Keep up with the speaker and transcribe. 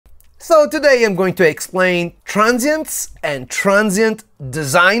So today I'm going to explain transients and transient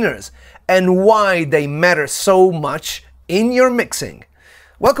designers and why they matter so much in your mixing.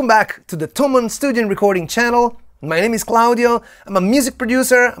 Welcome back to the Thomann studio and recording channel. My name is Claudio. I'm a music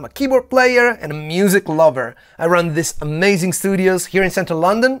producer, I'm a keyboard player and a music lover. I run this amazing studios here in central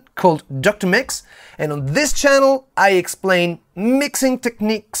London called Dr. Mix, and on this channel I explain mixing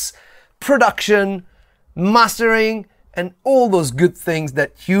techniques, production, mastering, and all those good things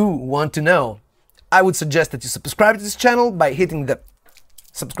that you want to know. I would suggest that you subscribe to this channel by hitting the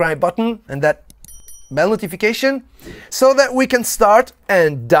subscribe button and that bell notification so that we can start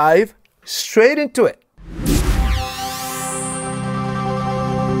and dive straight into it.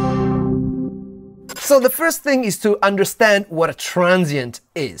 So the first thing is to understand what a transient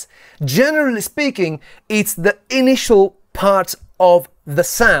is. Generally speaking, it's the initial part of the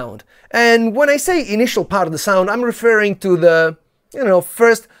sound. And when I say initial part of the sound, I'm referring to the,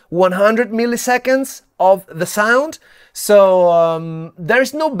 first 100 milliseconds of the sound. So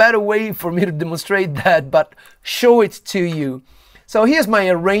there's no better way for me to demonstrate that, but show it to you. So here's my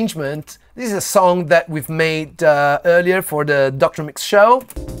arrangement. This is a song that we've made earlier for the Dr. Mix show.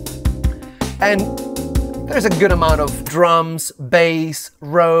 And there's a good amount of drums, bass,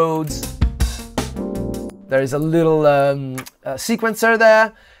 Rhodes. There is a little sequencer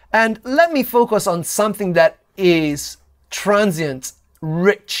there. And let me focus on something that is transient,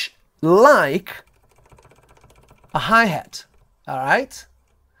 rich, like a hi-hat, all right?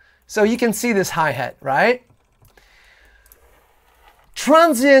 So you can see this hi-hat, right?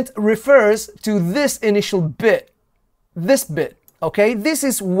 Transient refers to this initial bit, okay? This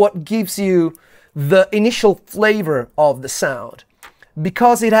is what gives you the initial flavor of the sound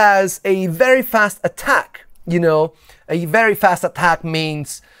because it has a very fast attack, A very fast attack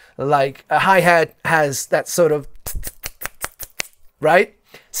means like a hi-hat has that sort of right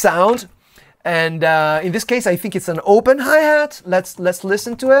sound, and in this case I think it's an open hi-hat. Let's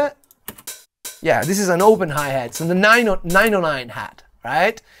listen to it. Yeah, this is an open hi-hat, so the 909 hat,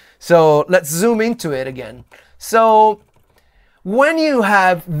 right? So let's zoom into it again. So when you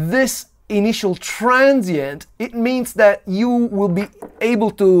have this initial transient, it means that you will be able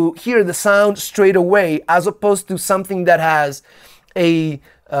to hear the sound straight away, as opposed to something that has a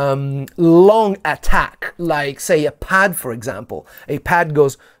long attack, like say a pad, for example. A pad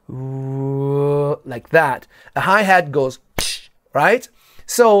goes like that. A hi-hat goes right?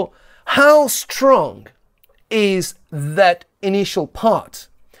 So how strong is that initial part?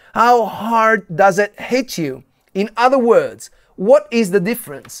 How hard does it hit you? In other words, what is the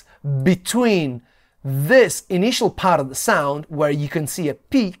difference between this initial part of the sound, where you can see a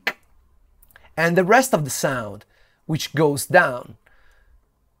peak, and the rest of the sound, which goes down?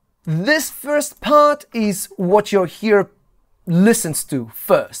 This first part is what your ear listens to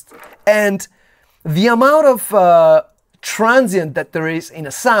first. And the amount of transient that there is in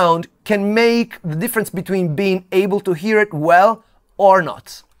a sound can make the difference between being able to hear it well or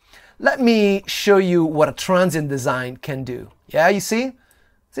not. Let me show you what a transient design can do. Yeah, you see?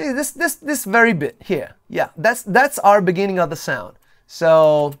 See this very bit here. Yeah, that's our beginning of the sound.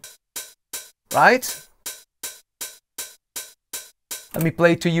 So, right? Let me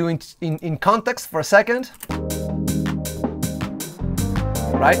play to you in context for a second.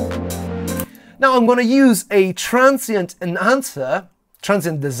 Right? Now I'm going to use a transient enhancer,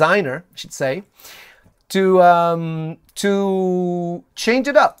 transient designer, I should say, to change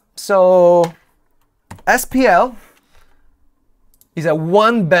it up. So SPL is a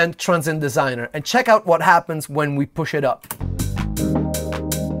one-band transient designer, and check out what happens when we push it up.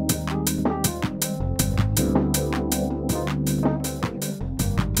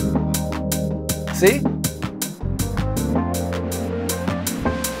 See?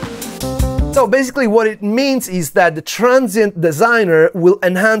 So basically what it means is that the transient designer will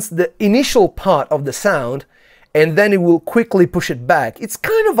enhance the initial part of the sound, and then it will quickly push it back. It's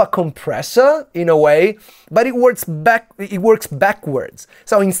kind of a compressor in a way, but it works backwards.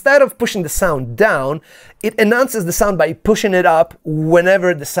 So instead of pushing the sound down, it enhances the sound by pushing it up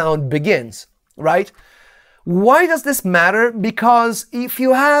whenever the sound begins, right? Why does this matter? Because if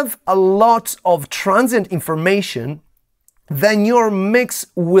you have a lot of transient information, then your mix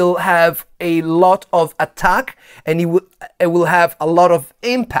will have a lot of attack, and it will have a lot of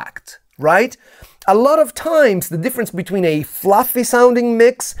impact, right? A lot of times the difference between a fluffy sounding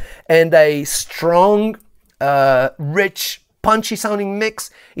mix and a strong, rich, punchy sounding mix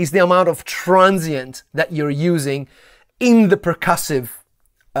is the amount of transient that you're using in the percussive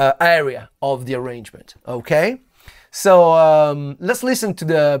area of the arrangement, okay? So let's listen to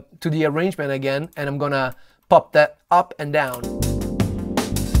the arrangement again, and I'm gonna pop that up and down.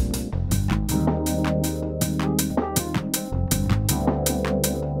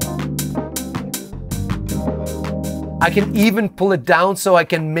 I can even pull it down so I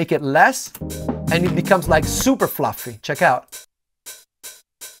can make it less, and it becomes like super fluffy. Check out.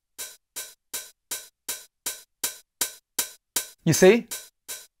 You see?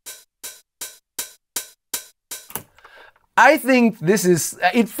 I think this is,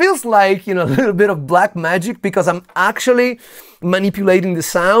 it feels like, you know, a little bit of black magic, because I'm actually manipulating the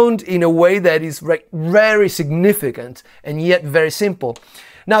sound in a way that is very significant and yet very simple.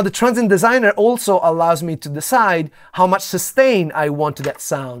 Now, the Transient Designer also allows me to decide how much sustain I want to that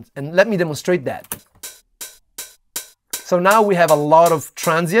sound. And let me demonstrate that. So now we have a lot of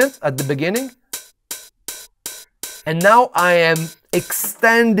transient at the beginning. And now I am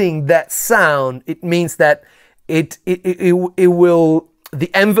extending that sound. It means that the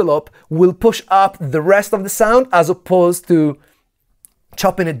envelope will push up the rest of the sound, as opposed to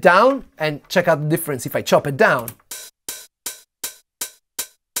chopping it down. And check out the difference if I chop it down.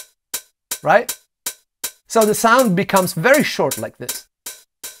 Right? So the sound becomes very short like this.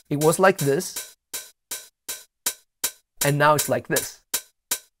 It was like this, and now it's like this.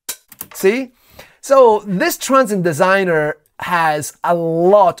 See? So this Transient Designer has a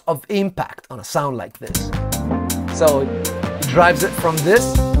lot of impact on a sound like this. So it drives it from this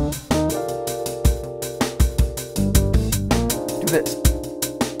to this.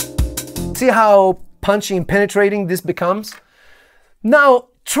 See how punchy and penetrating this becomes? Now,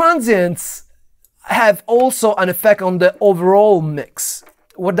 transients have also an effect on the overall mix.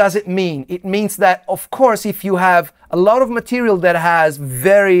 What does it mean? It means that, of course, if you have a lot of material that has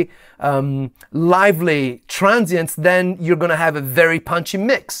very lively transients, then you're going to have a very punchy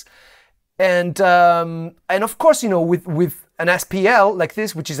mix. And of course, you know, with an SPL like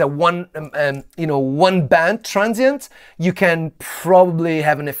this, which is a one band transient, you can probably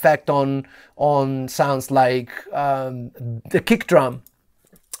have an effect on sounds like the kick drum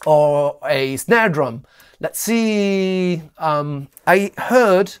or a snare drum. Let's see. I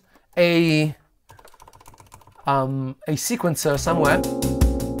heard a sequencer somewhere.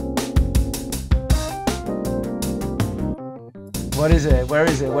 What is it? Where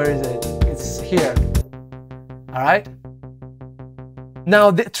is it? Where is it? It's here. All right. Now,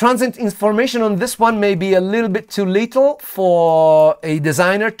 the transient information on this one may be a little bit too little for a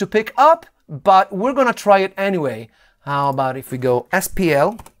designer to pick up, but we're gonna try it anyway. How about if we go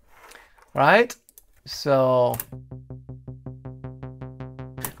SPL, right? So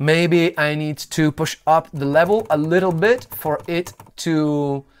maybe I need to push up the level a little bit for it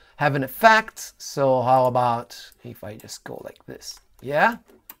to have an effect. So how about if I just go like this? Yeah?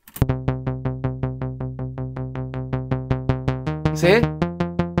 See?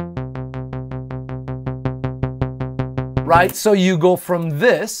 Right, so you go from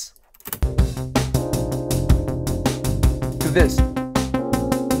this to this.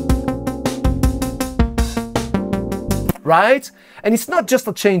 Right? And it's not just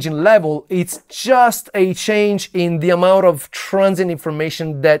a change in level, it's just a change in the amount of transient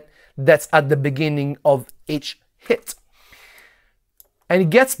information that's at the beginning of each hit. And it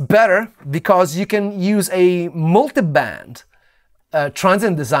gets better because you can use a multi-band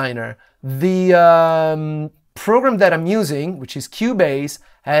Transient Designer. The program that I'm using, which is Cubase,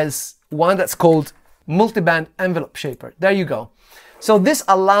 has one that's called Multi-Band Envelope Shaper. There you go. So this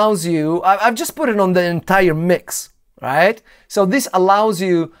allows you, I've just put it on the entire mix, right? So this allows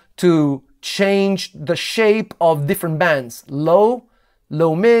you to change the shape of different bands: low,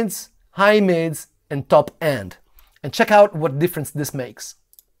 low mids, high mids, and top end. And check out what difference this makes.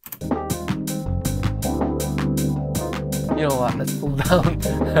 You know what, let's pull down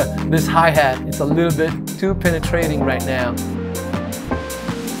this hi-hat. It's a little bit too penetrating right now.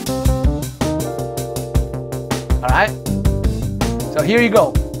 All right, so here you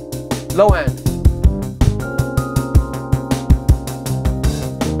go, low end,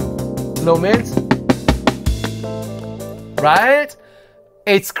 low mids, right?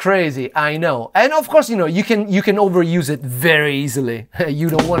 It's crazy, I know. And of course, you know, you can overuse it very easily.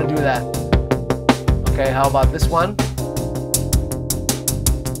 You don't want to do that. Okay, how about this one?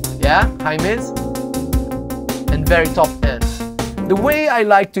 Yeah, high mids and very top end. The way I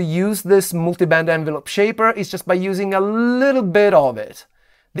like to use this multi-band envelope shaper is just by using a little bit of it.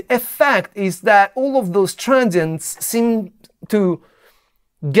 The effect is that all of those transients seem to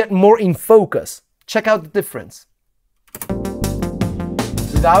get more in focus. Check out the difference.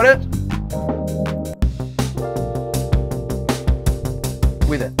 Without it,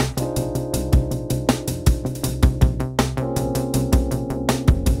 with it.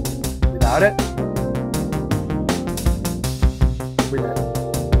 Without it, with it.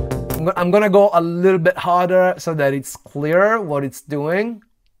 I'm gonna go a little bit harder so that it's clearer what it's doing.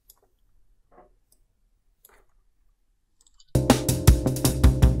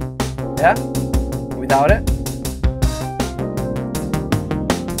 Yeah? Without it.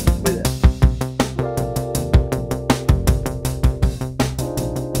 With it.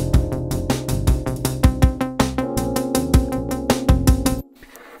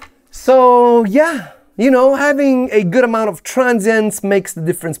 So yeah, you know, having a good amount of transients makes the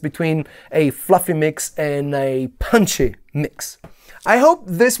difference between a fluffy mix and a punchy mix. I hope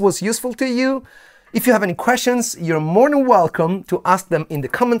this was useful to you. If you have any questions, you're more than welcome to ask them in the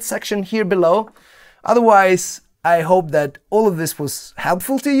comment section here below. Otherwise, I hope that all of this was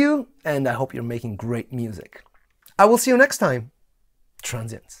helpful to you, and I hope you're making great music. I will see you next time.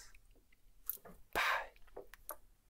 Transients.